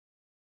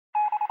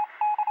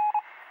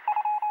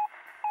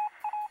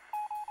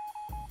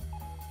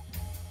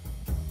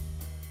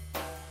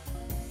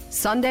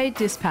Sunday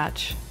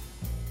Dispatch.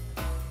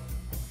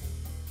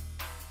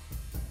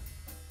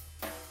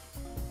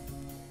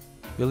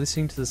 You're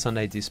listening to the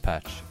Sunday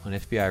Dispatch on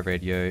FBI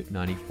Radio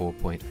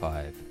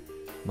 94.5.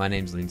 My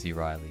name's Lindsay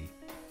Riley.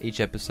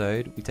 Each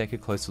episode, we take a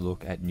closer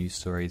look at news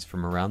stories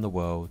from around the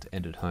world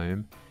and at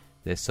home,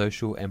 their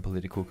social and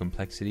political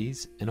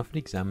complexities, and often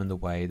examine the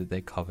way that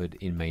they're covered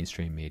in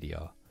mainstream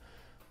media.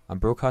 I'm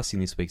broadcasting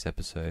this week's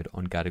episode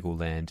on Gadigal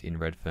land in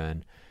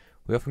Redfern.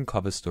 We often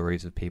cover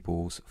stories of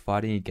peoples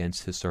fighting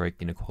against historic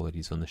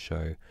inequalities on the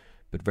show,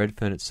 but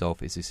Redfern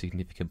itself is a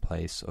significant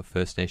place of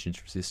First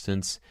Nations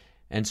resistance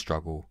and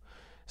struggle.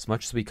 As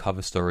much as we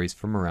cover stories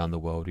from around the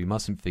world, we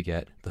mustn't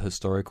forget the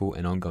historical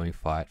and ongoing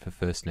fight for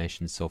First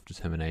Nations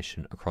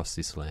self-determination across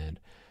this land.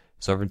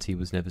 Sovereignty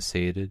was never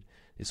ceded.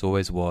 This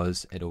always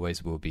was and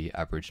always will be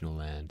Aboriginal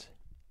land.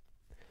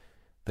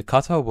 The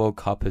Qatar World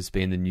Cup has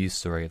been the news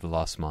story of the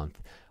last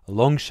month. A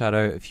long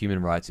shadow of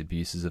human rights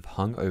abuses have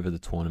hung over the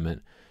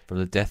tournament, from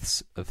the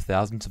deaths of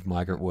thousands of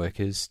migrant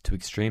workers to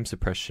extreme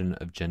suppression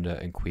of gender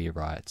and queer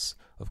rights.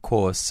 Of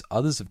course,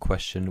 others have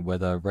questioned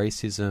whether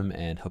racism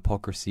and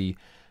hypocrisy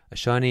are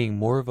shining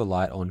more of a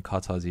light on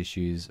Qatar's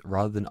issues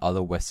rather than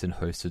other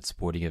Western-hosted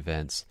sporting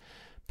events.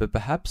 But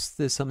perhaps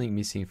there's something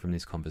missing from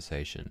this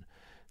conversation.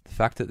 The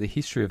fact that the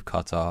history of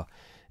Qatar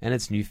and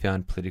its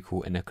newfound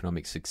political and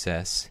economic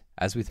success,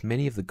 as with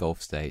many of the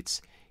Gulf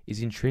states,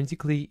 is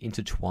intrinsically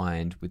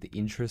intertwined with the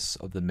interests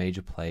of the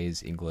major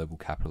players in global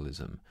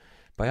capitalism.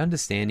 By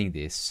understanding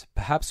this,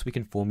 perhaps we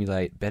can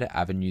formulate better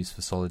avenues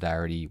for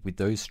solidarity with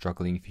those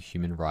struggling for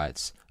human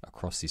rights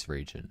across this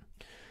region.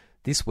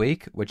 This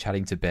week, we're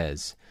chatting to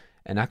Bez,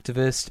 an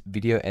activist,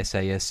 video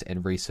essayist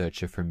and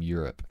researcher from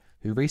Europe,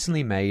 who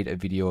recently made a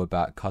video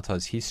about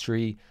Qatar's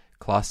history,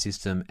 class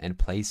system and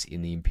place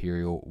in the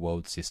imperial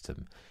world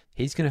system.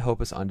 He's going to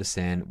help us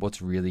understand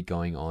what's really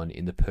going on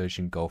in the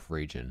Persian Gulf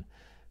region.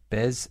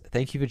 Bez,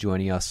 thank you for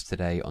joining us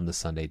today on the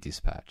Sunday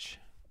Dispatch.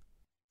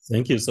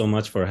 Thank you so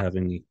much for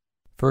having me.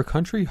 For a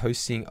country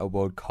hosting a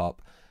World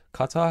Cup,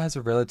 Qatar has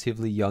a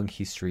relatively young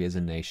history as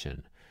a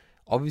nation.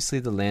 Obviously,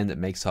 the land that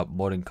makes up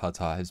modern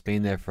Qatar has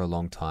been there for a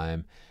long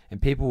time,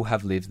 and people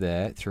have lived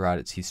there throughout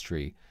its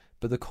history.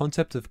 But the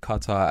concept of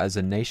Qatar as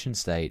a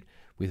nation-state,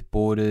 with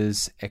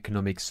borders,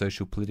 economic,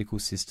 social, political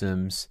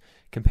systems,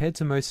 compared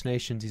to most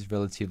nations is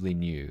relatively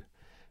new.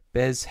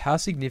 Bez, how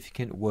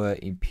significant were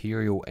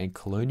imperial and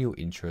colonial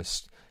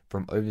interests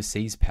from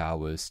overseas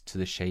powers to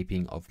the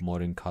shaping of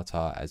modern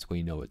Qatar as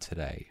we know it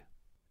today?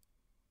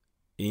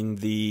 In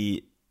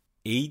the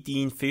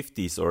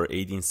 1850s or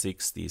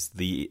 1860s,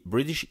 the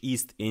British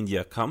East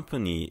India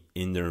Company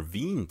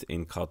intervened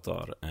in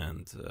Qatar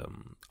and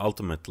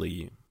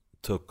ultimately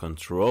took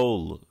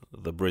control.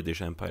 The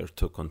British Empire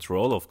took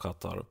control of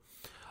Qatar,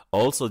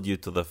 also due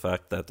to the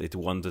fact that it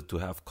wanted to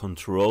have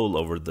control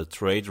over the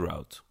trade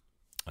route.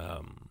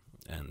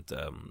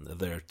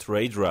 Their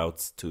trade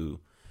routes to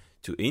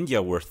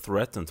India were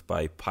threatened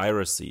by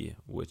piracy,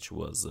 which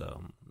was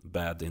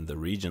bad in the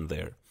region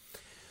there.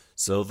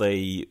 So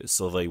they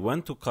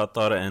went to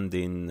Qatar, and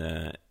in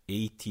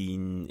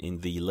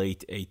the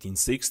late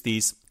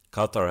 1860s,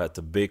 Qatar had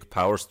a big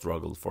power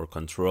struggle for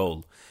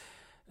control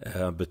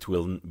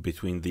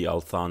between the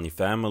Al Thani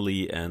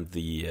family and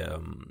the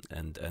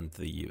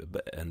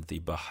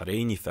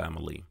Bahraini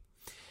family,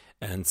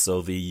 and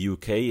so the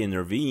UK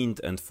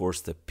intervened and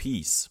forced a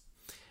peace.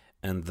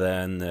 And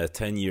then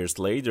 10 years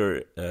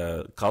later,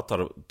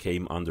 Qatar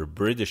came under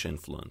British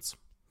influence.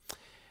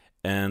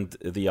 And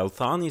the Al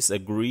Thanis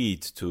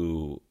agreed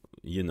to,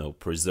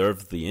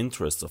 preserve the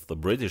interests of the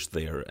British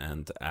there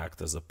and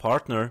act as a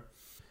partner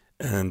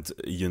and,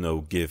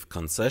 give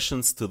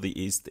concessions to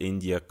the East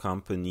India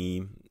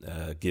Company,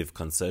 give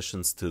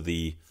concessions to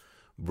the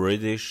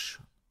British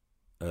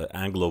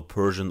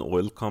Anglo-Persian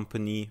Oil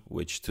Company,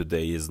 which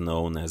today is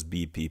known as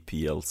BP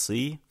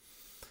plc.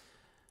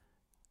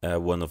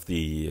 One of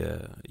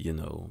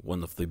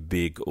the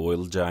big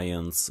oil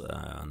giants,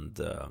 and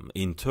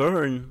in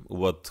turn,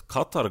 what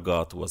Qatar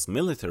got was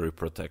military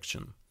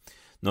protection,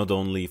 not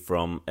only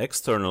from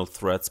external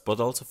threats but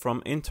also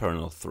from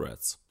internal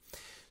threats.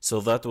 So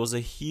that was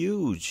a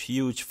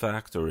huge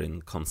factor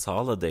in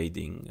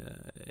consolidating,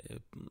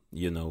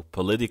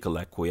 political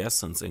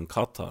acquiescence in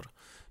Qatar,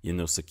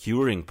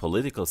 securing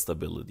political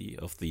stability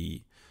of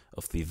the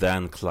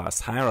then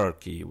class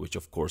hierarchy, which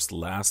of course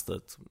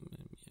lasted.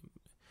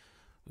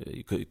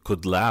 It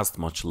could last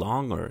much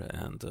longer,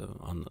 and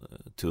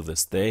to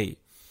this day,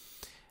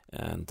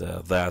 and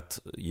that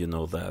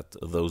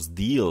those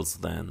deals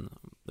then,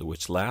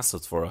 which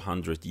lasted for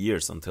 100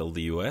 years until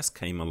the US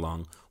came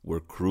along,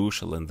 were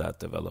crucial in that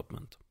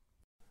development.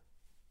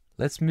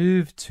 Let's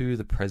move to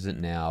the present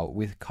now,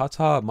 with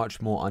Qatar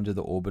much more under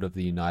the orbit of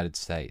the United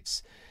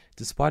States.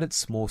 Despite its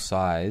small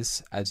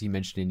size, as you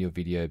mentioned in your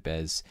video,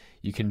 Bez,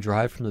 you can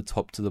drive from the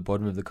top to the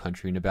bottom of the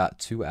country in about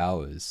 2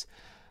 hours.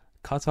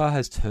 Qatar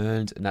has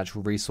turned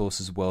natural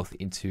resources wealth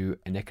into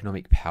an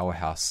economic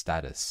powerhouse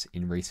status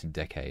in recent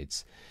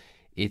decades.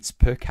 Its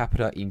per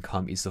capita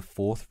income is the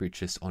fourth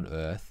richest on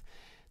Earth.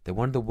 They're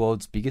one of the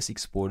world's biggest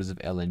exporters of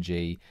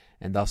LNG,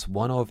 and thus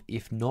one of,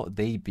 if not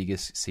the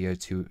biggest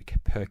CO2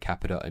 per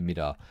capita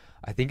emitter.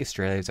 I think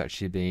Australia's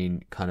actually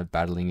been kind of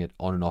battling it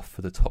on and off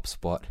for the top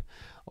spot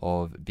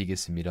of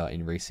biggest emitter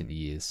in recent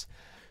years.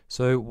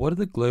 So what are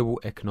the global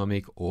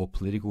economic or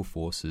political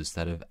forces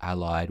that have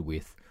allied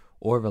with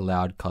or have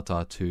allowed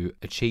Qatar to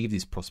achieve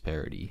this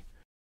prosperity?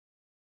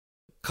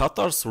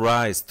 Qatar's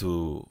rise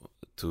to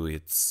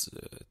its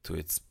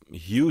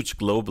huge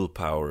global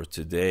power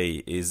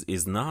today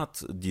is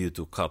not due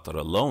to Qatar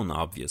alone.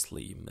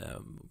 Obviously,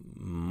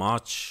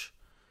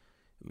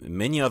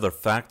 many other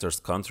factors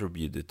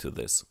contributed to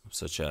this,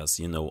 such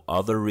as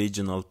other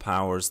regional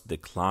powers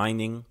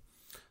declining,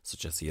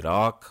 such as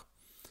Iraq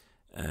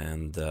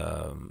and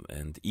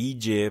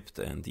Egypt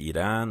and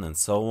Iran and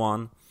so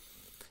on.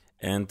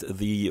 And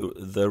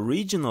the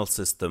regional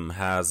system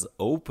has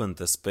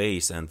opened a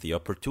space and the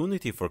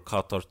opportunity for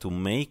Qatar to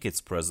make its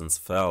presence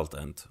felt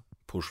and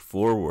push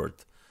forward,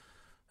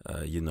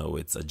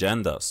 its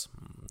agendas.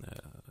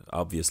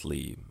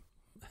 Obviously,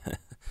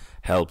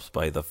 helped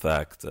by the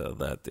fact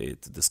that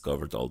it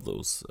discovered all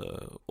those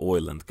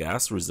oil and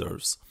gas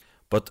reserves.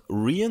 But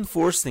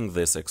reinforcing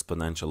this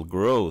exponential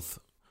growth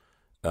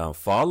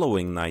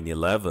following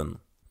 9/11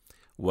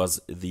 was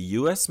the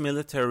U.S.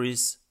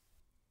 military's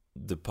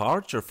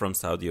departure from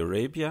Saudi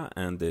Arabia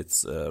and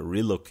its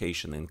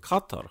relocation in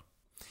Qatar.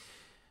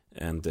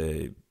 And,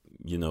 the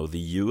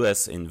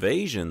U.S.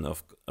 invasion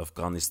of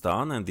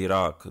Afghanistan and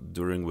Iraq,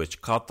 during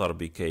which Qatar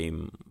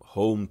became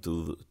home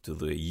to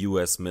the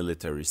U.S.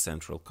 military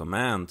central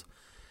command,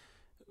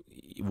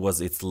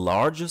 was its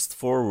largest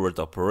forward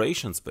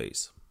operations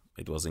base.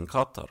 It was in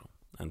Qatar.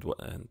 And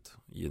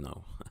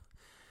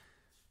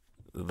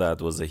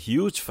that was a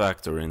huge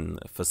factor in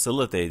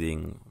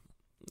facilitating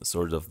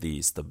sort of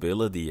the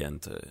stability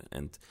and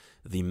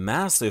the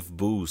massive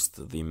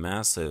boost, the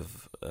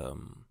massive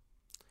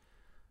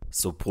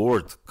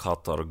support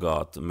Qatar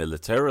got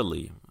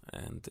militarily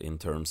and in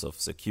terms of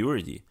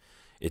security.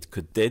 It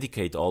could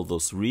dedicate all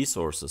those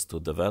resources to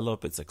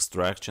develop its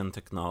extraction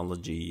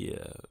technology,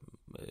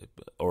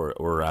 or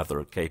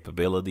rather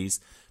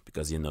capabilities,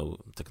 because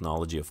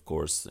technology, of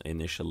course,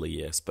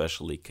 initially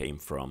especially came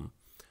from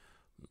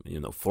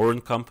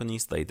foreign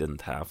companies. They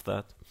didn't have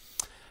that.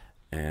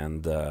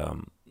 And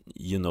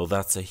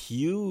that's a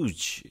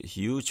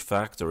huge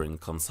factor in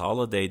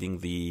consolidating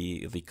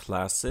the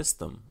class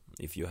system.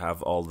 If you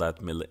have all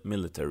that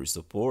military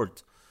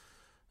support,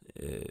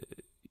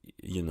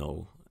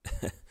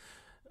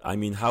 I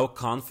mean, how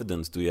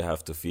confident do you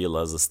have to feel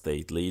as a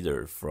state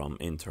leader from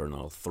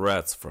internal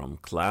threats, from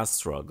class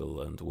struggle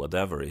and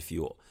whatever? If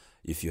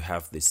you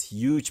have this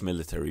huge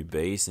military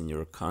base in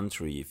your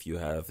country, if you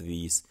have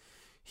these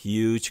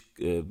huge,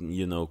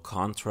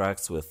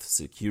 contracts with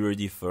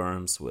security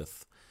firms,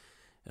 with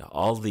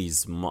all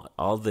this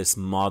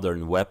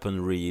modern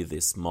weaponry,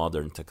 this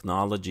modern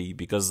technology,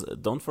 because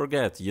don't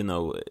forget,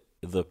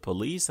 the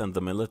police and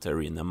the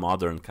military in a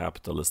modern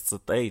capitalist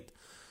state,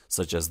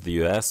 such as the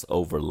US,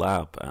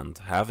 overlap, and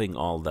having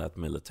all that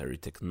military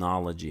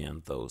technology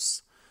and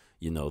those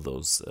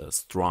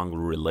strong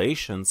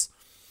relations,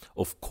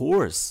 of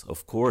course,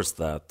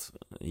 that,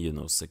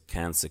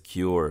 can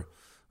secure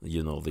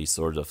the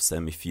sort of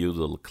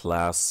semi-feudal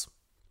class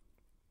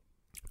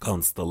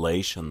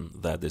constellation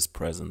that is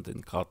present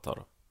in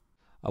Qatar.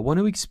 I want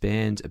to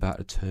expand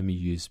about a term you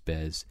used,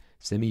 Bez,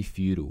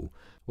 semi-feudal.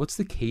 What's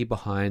the key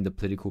behind the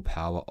political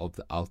power of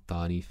the Al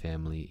Thani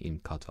family in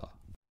Qatar?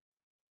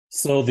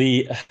 So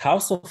the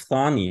House of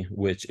Thani,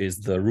 which is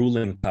the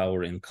ruling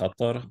power in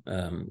Qatar,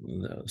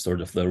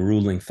 sort of the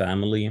ruling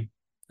family,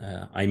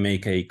 I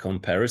make a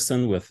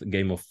comparison with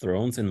Game of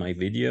Thrones in my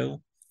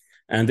video.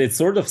 And it's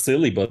sort of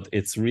silly, but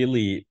it's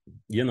really,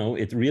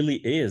 it really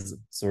is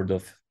sort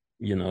of,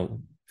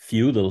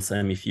 feudal,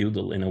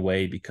 semi-feudal in a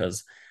way,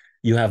 because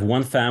you have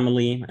one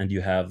family and you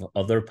have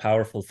other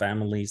powerful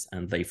families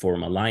and they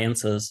form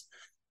alliances.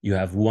 You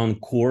have one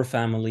core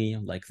family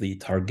like the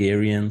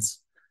Targaryens,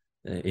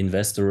 in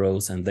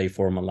Westeros, and they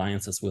form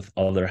alliances with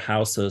other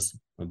houses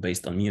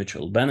based on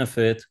mutual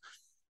benefit.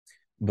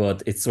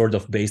 But it's sort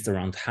of based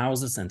around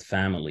houses and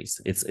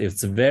families.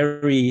 It's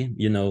very,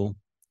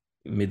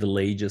 Middle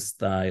Ages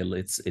style.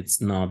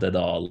 It's not at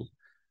all,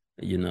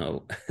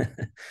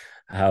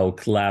 how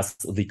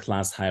the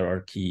class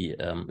hierarchy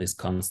is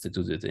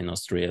constituted in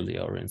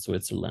Australia or in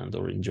Switzerland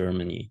or in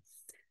Germany.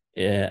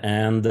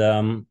 And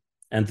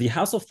the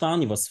House of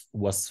Thani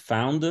was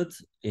founded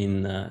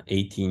in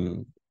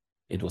 18.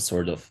 It was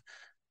sort of,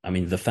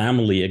 the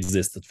family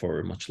existed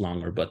for much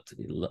longer, but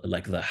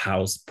like the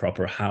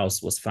proper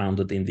house was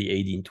founded in the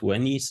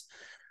 1820s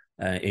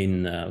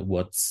in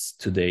what's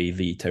today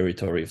the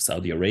territory of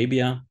Saudi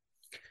Arabia.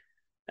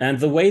 And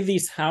the way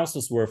these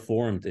houses were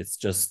formed, it's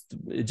just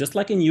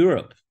like in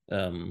Europe,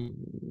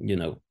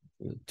 200,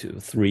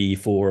 300,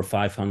 400,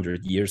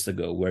 500 years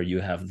ago, where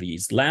you have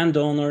these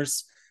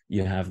landowners,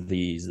 you have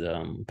these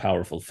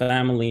powerful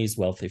families,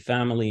 wealthy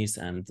families,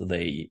 and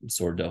they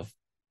sort of,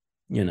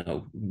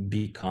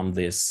 become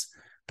this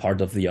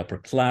part of the upper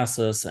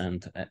classes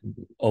and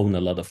own a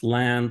lot of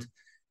land.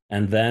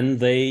 And then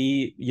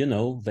they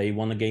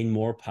want to gain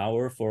more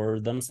power for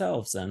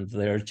themselves and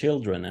their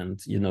children, and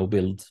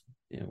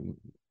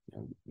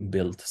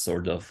build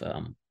sort of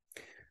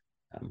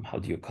how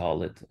do you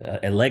call it,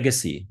 a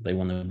legacy. They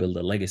want to build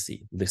a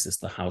legacy. This is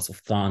the house of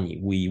Thani.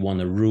 We want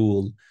to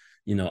rule,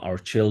 our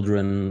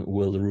children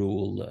will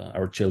rule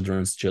our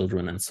children's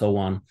children, and so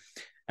on.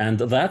 And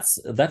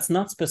that's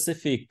not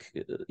specific,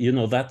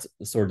 that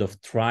sort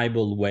of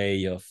tribal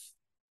way of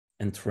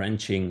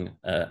entrenching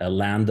a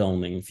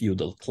landowning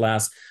feudal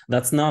class.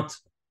 That's not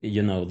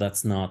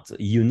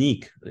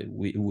unique.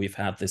 We've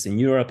had this in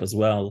Europe as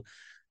well,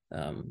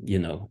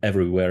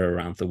 everywhere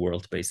around the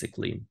world,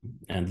 basically.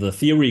 And the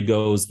theory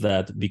goes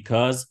that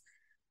because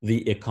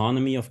the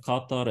economy of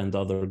Qatar and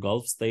other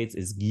Gulf states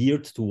is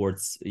geared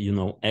towards,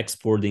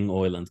 exporting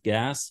oil and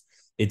gas,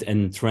 it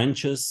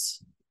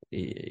entrenches,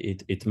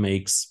 it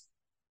makes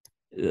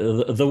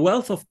the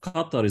wealth of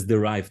Qatar is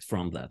derived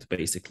from that,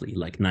 basically,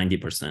 like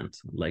 90%.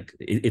 Like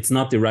it's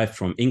not derived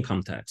from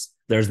income tax.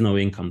 There's no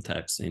income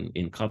tax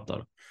in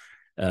Qatar.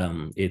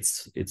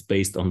 It's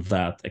based on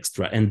that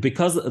extra, and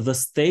because the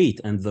state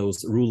and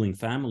those ruling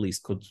families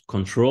could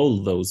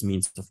control those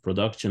means of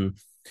production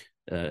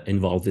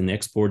involved in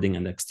exporting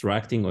and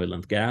extracting oil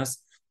and gas,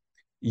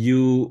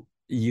 you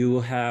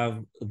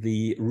have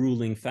the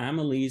ruling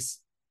families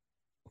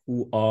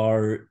who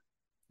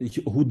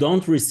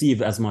don't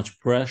receive as much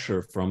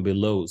pressure from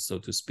below, so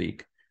to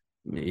speak.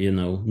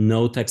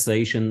 No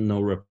taxation,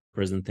 no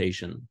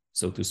representation,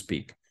 so to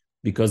speak,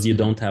 because you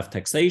don't have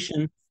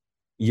taxation.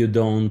 You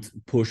don't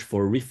push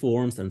for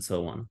reforms and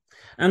so on.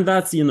 And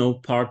that's,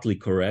 partly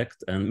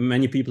correct. And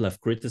many people have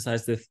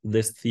criticized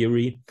this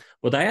theory,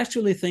 but I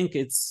actually think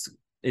it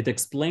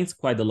explains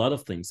quite a lot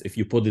of things if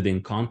you put it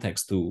in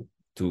context to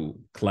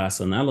class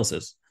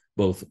analysis,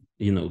 both,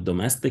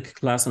 domestic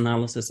class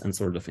analysis and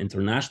sort of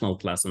international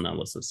class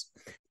analysis.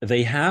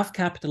 They have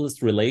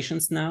capitalist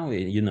relations now.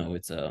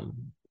 It's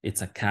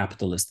a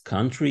capitalist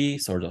country,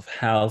 sort of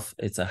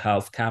it's a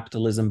half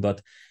capitalism,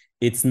 but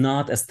it's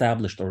not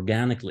established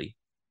organically.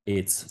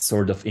 It's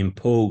sort of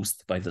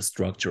imposed by the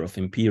structure of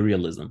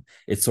imperialism.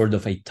 It's sort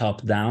of a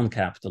top-down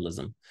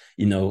capitalism.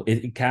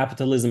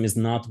 Capitalism is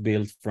not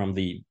built from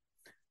the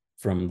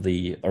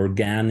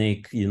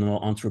organic,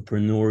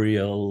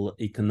 entrepreneurial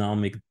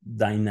economic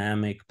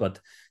dynamic, but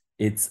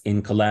it's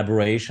in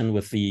collaboration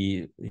with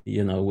the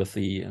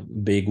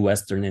big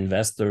Western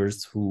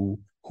investors who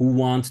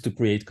want to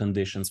create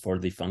conditions for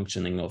the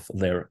functioning of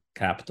their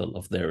capital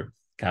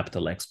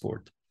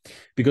export.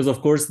 Because,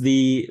 of course,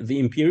 the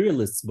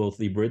imperialists, both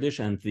the British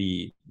and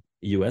the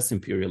US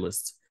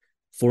imperialists,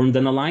 formed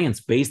an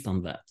alliance based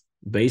on that,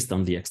 based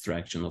on the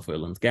extraction of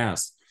oil and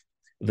gas.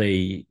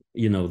 They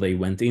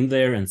went in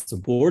there and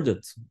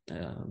supported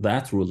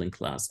that ruling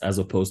class, as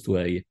opposed to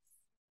a,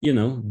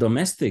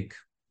 domestic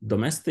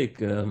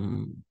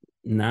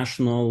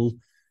national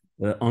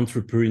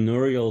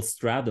entrepreneurial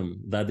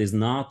stratum that is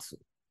not,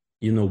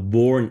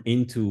 born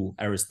into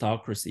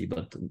aristocracy,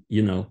 but,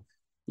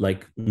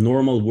 like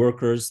normal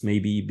workers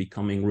maybe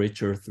becoming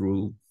richer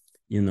through,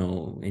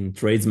 in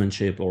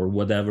tradesmanship or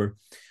whatever.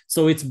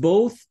 So it's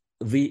both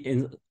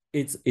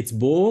it's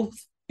both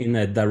in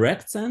a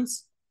direct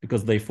sense,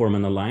 because they form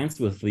an alliance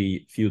with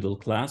the feudal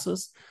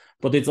classes,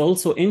 but it's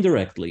also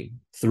indirectly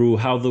through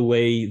the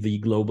way the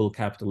global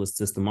capitalist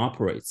system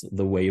operates,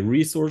 the way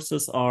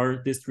resources are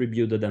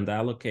distributed and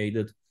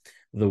allocated,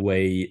 the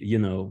way,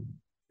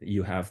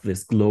 you have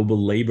this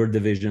global labor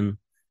division,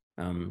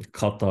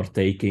 Qatar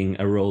taking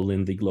a role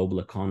in the global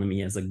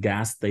economy as a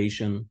gas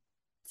station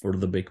for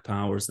the big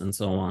powers and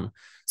so on.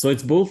 So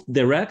it's both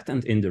direct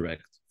and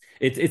indirect.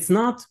 It's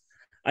not,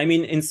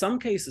 in some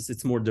cases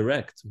it's more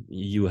direct.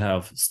 You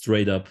have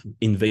straight up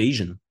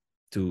invasion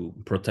to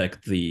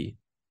protect the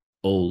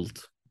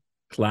old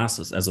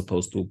classes as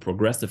opposed to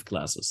progressive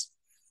classes,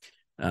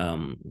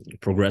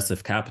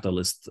 progressive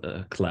capitalist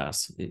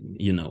class,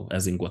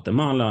 as in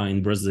Guatemala,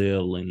 in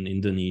Brazil, in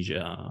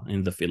Indonesia,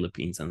 in the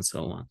Philippines, and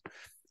so on.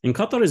 In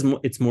Qatar,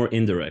 it's more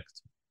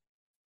indirect,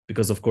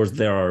 because, of course,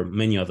 there are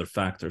many other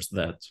factors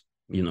that,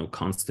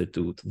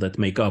 that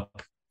make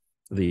up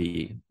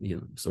the,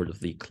 sort of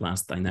the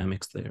class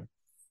dynamics there.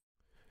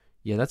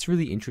 Yeah, that's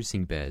really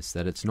interesting, Bez,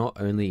 that it's not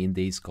only in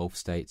these Gulf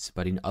states,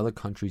 but in other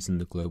countries in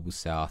the global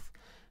south,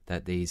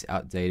 that these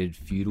outdated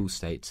feudal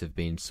states have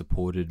been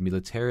supported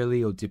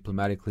militarily or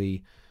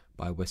diplomatically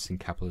by Western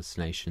capitalist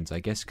nations. I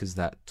guess because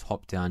that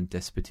top-down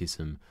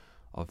despotism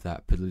of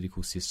that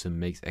political system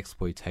makes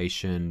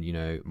exploitation,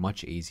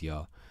 much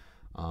easier.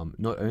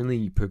 Not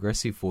only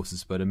progressive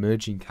forces, but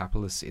emerging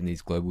capitalists in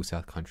these global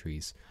south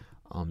countries,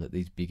 that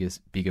these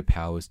bigger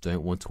powers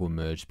don't want to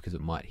emerge because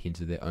it might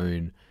hinder their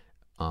own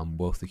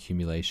wealth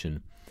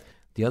accumulation.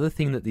 The other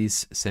thing that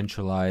this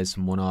centralized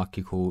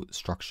monarchical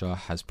structure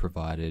has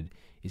provided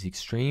is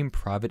extreme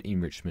private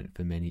enrichment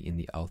for many in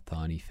the Al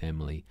Thani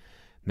family.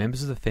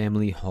 Members of the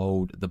family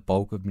hold the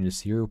bulk of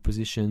ministerial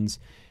positions,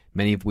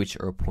 many of which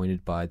are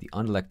appointed by the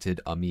unelected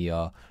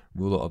Amir,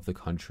 ruler of the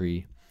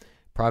country.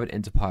 Private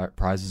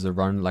enterprises are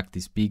run like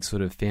this big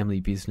sort of family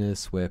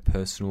business where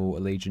personal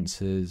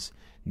allegiances,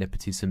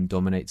 nepotism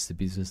dominates the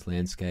business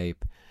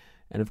landscape.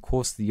 And of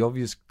course, the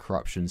obvious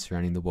corruption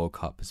surrounding the World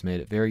Cup has made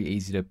it very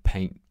easy to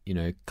paint,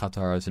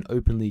 Qatar as an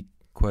openly,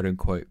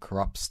 quote-unquote,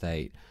 corrupt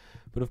state.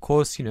 But of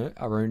course,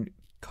 our own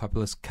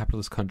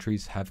capitalist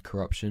countries have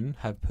corruption,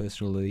 have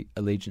personal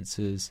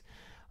allegiances,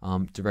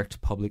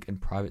 direct public and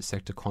private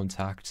sector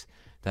contact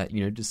that,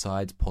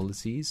 decides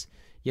policies,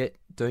 yet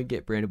don't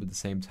get branded with the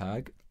same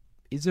tag.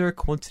 Is there a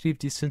quantitative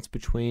distance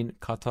between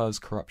Qatar's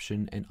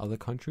corruption and other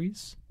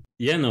countries?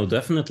 Yeah, no,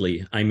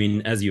 definitely. I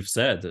mean, as you've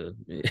said,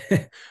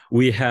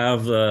 we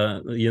have,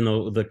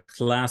 the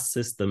class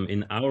system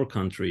in our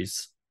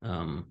countries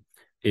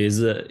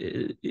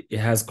it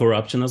has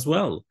corruption as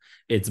well.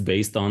 It's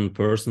based on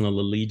personal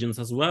allegiance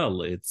as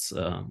well. It's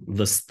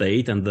the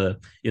state and the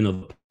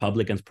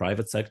public and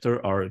private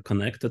sector are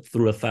connected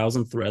through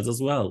 1,000 threads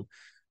as well.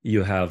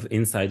 You have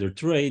insider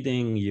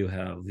trading. You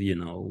have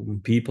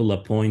people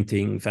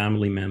appointing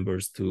family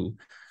members to.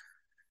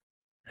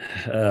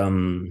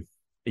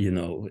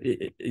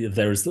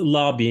 There's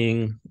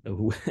lobbying.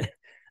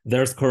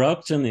 There's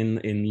corruption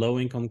in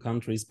low-income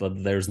countries,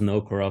 but there's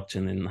no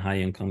corruption in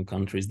high-income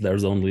countries.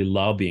 There's only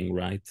lobbying,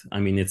 right?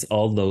 I mean, it's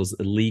all those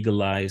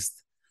legalized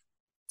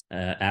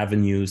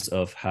avenues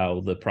of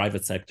how the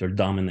private sector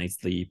dominates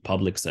the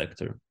public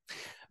sector.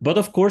 But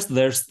of course,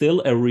 there's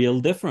still a real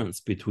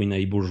difference between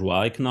a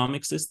bourgeois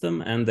economic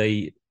system and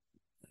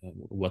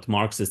what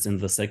Marxists in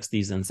the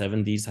 60s and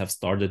 70s have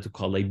started to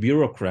call a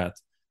bureaucrat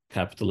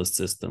capitalist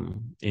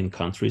system in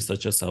countries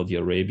such as Saudi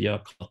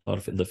Arabia,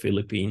 Qatar, the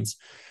Philippines.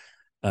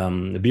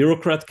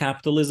 Bureaucrat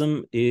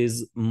capitalism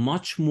is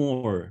much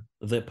more,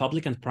 the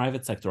public and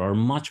private sector are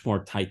much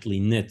more tightly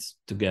knit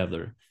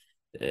together.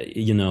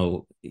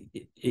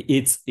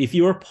 It's if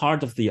you're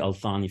part of the Al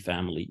Thani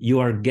family, you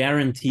are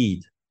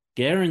guaranteed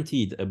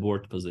a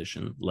board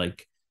position.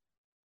 Like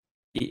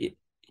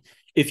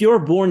if you're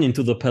born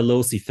into the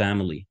Pelosi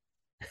family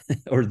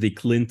or the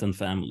Clinton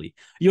family,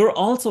 you're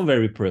also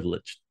very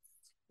privileged.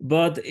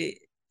 But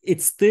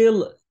it's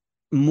still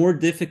more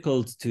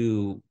difficult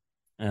to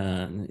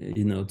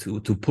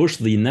push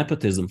the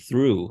nepotism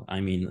through. I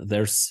mean,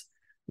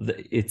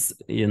 it's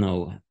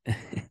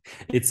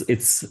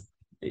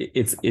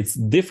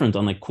different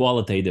on a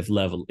qualitative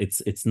level.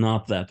 It's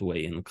not that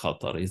way in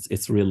Qatar.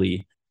 It's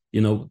really,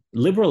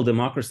 liberal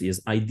democracy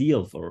is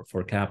ideal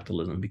for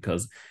capitalism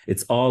because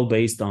it's all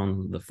based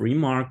on the free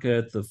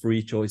market, the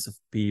free choice of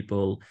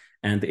people,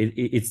 and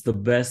it's the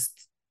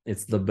best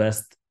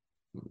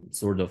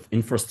sort of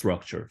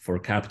infrastructure for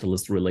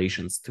capitalist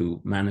relations to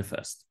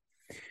manifest.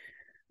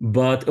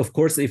 But of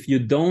course, if you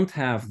don't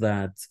have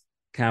that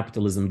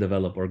capitalism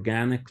develop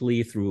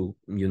organically through,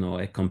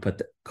 a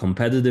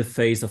competitive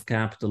phase of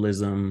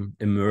capitalism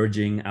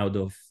emerging out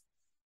of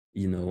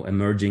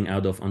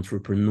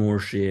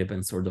entrepreneurship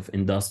and sort of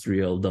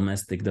industrial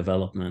domestic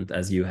development,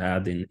 as you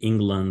had in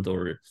England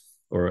or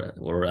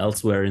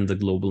elsewhere in the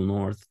global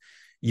north,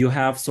 you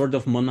have sort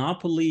of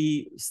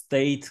monopoly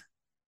state,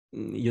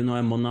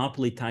 a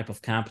monopoly type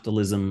of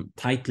capitalism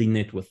tightly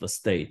knit with the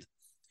state.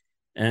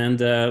 And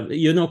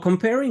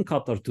comparing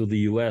Qatar to the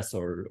US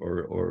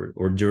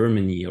or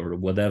Germany or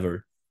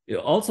whatever, it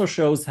also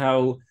shows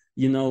how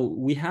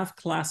we have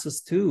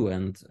classes too,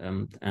 and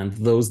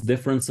those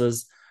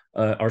differences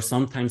are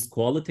sometimes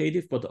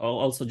qualitative, but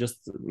also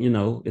just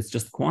it's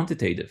just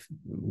quantitative.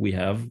 We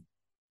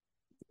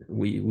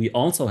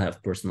also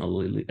have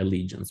personal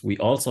allegiance. We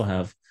also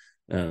have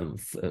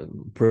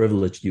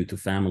privilege due to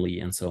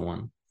family and so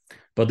on.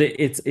 But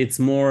it's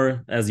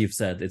more, as you've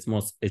said, it's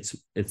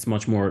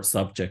much more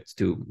subject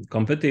to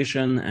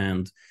competition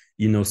and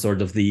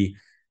sort of the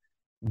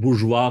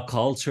bourgeois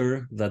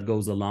culture that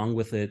goes along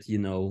with it,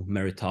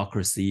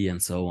 meritocracy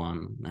and so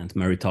on. And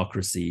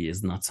meritocracy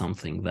is not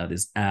something that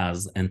is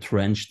as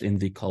entrenched in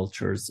the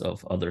cultures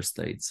of other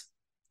states,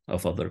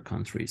 of other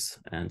countries.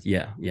 And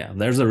yeah,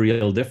 there's a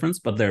real difference,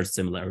 but there's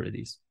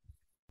similarities.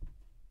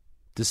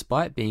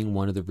 Despite being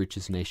one of the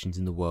richest nations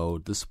in the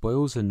world, the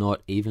spoils are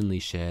not evenly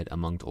shared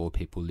among all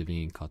people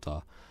living in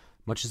Qatar.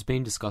 Much has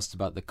been discussed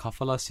about the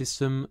kafala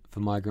system for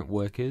migrant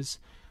workers,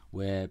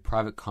 where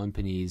private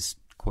companies,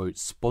 quote,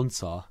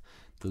 sponsor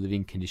the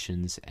living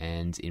conditions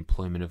and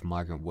employment of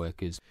migrant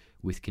workers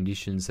with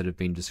conditions that have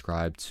been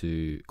described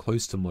to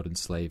close to modern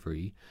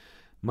slavery.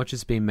 Much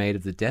has been made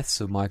of the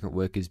deaths of migrant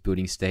workers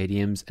building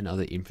stadiums and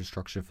other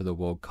infrastructure for the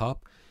World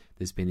Cup.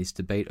 There's been this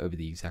debate over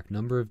the exact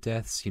number of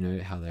deaths,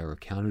 how they were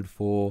accounted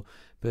for.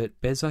 But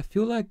Bez, I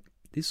feel like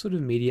this sort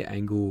of media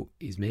angle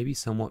is maybe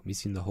somewhat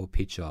missing the whole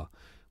picture,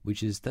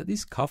 which is that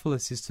this kafala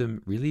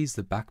system really is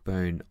the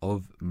backbone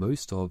of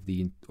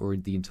the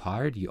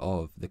entirety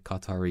of the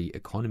Qatari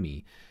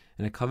economy.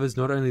 And it covers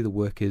not only the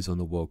workers on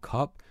the World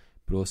Cup,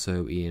 but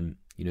also in,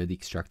 the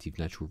extractive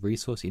natural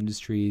resource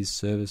industries,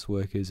 service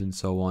workers, and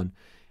so on.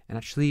 And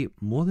actually,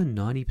 more than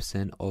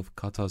 90% of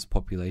Qatar's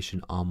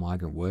population are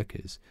migrant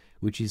workers,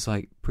 which is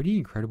pretty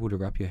incredible to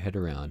wrap your head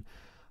around.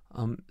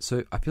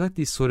 So I feel like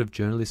this sort of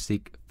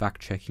journalistic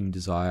fact-checking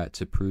desire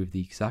to prove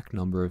the exact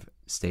number of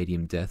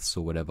stadium deaths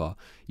or whatever,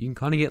 you can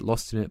kind of get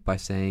lost in it by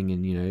saying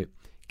and,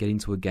 get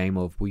into a game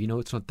of, well,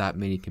 it's not that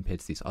many compared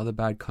to this other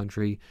bad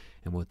country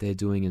and what they're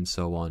doing and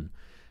so on.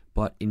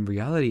 But in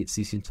reality, it's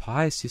this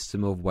entire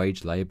system of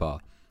wage labor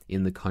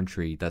in the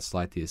country that's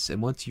like this.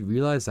 And once you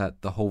realize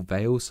that, the whole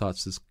veil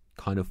starts to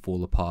kind of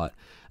fall apart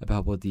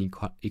about what the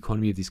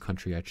economy of this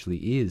country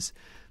actually is.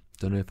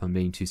 Don't know if I'm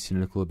being too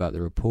cynical about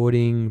the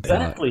reporting.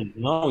 Exactly.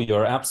 No,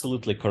 you're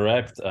absolutely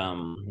correct.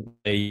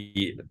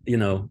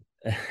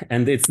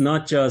 And it's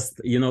not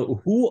just,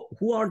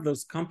 who are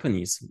those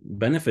companies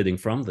benefiting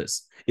from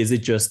this? Is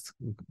it just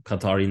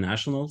Qatari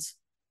nationals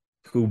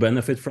who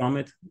benefit from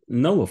it?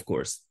 No, of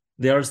course.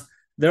 There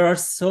are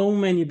so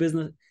many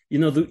business.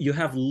 You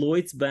have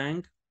Lloyd's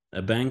Bank,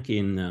 a bank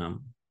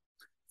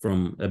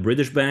from a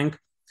British bank.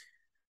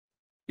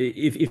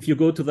 If you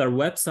go to their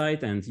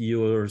website and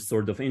you're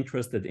sort of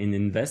interested in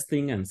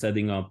investing and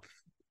setting up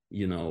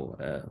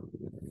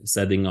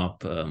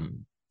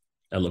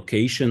a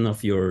location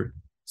of your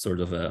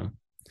sort of a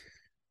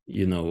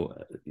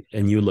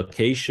new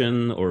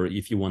location, or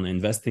if you want to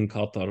invest in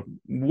Qatar,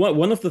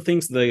 one of the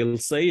things they'll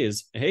say is,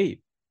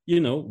 hey,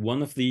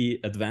 one of the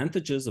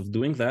advantages of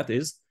doing that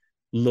is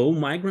low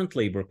migrant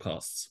labor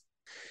costs.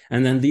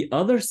 And then the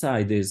other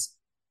side is,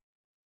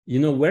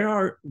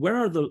 where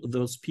are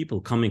those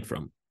people coming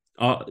from?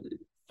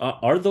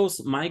 Are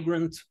those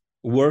migrant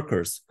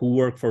workers who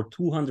work for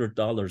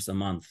 $200 a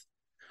month,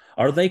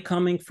 are they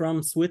coming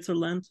from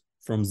Switzerland,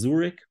 from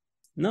Zurich?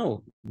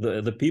 No,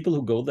 the people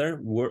who go there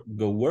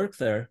go work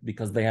there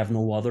because they have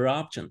no other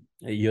option.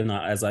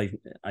 As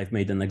I've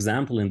made an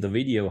example in the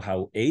video,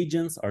 how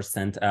agents are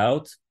sent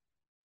out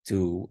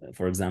to,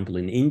 for example,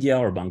 in India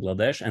or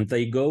Bangladesh, and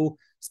they go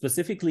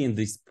specifically in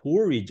these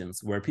poor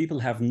regions where people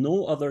have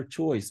no other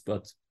choice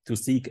but to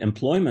seek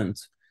employment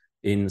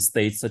in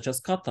states such as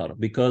Qatar,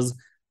 because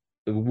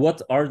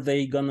what are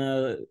they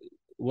gonna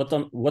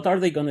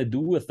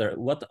do with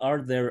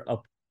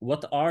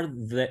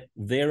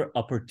their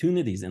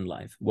opportunities in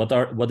life?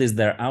 What is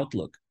their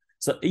outlook?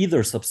 So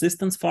either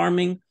subsistence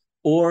farming,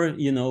 or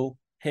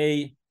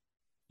hey,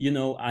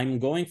 I'm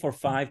going for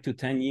 5 to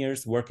 10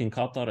 years, work in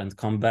Qatar and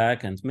come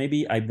back, and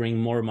maybe I bring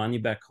more money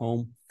back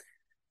home.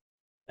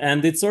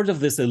 And it's sort of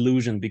this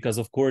illusion, because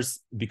of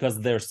course,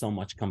 because there's so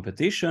much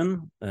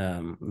competition,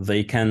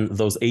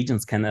 those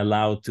agents can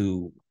allow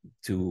to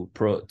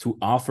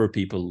offer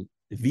people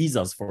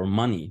visas for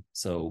money.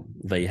 So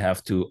they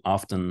have to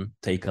often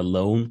take a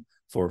loan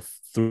for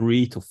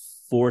 $3,000 to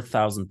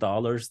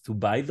 $4,000 to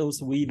buy those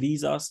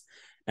visas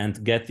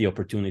and get the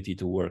opportunity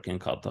to work in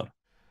Qatar.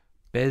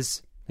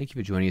 Bez, thank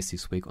you for joining us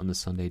this week on the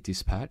Sunday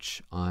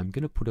Dispatch. I'm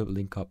going to put a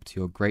link up to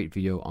your great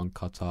video on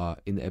Qatar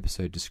in the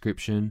episode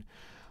description.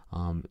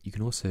 You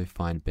can also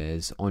find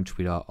Bez on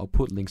Twitter. I'll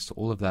put links to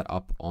all of that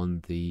up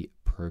on the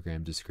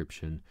program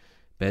description.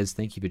 Bez,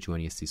 thank you for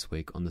joining us this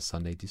week on the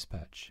Sunday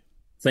Dispatch.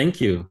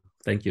 Thank you.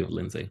 Thank you,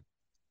 Lindsay.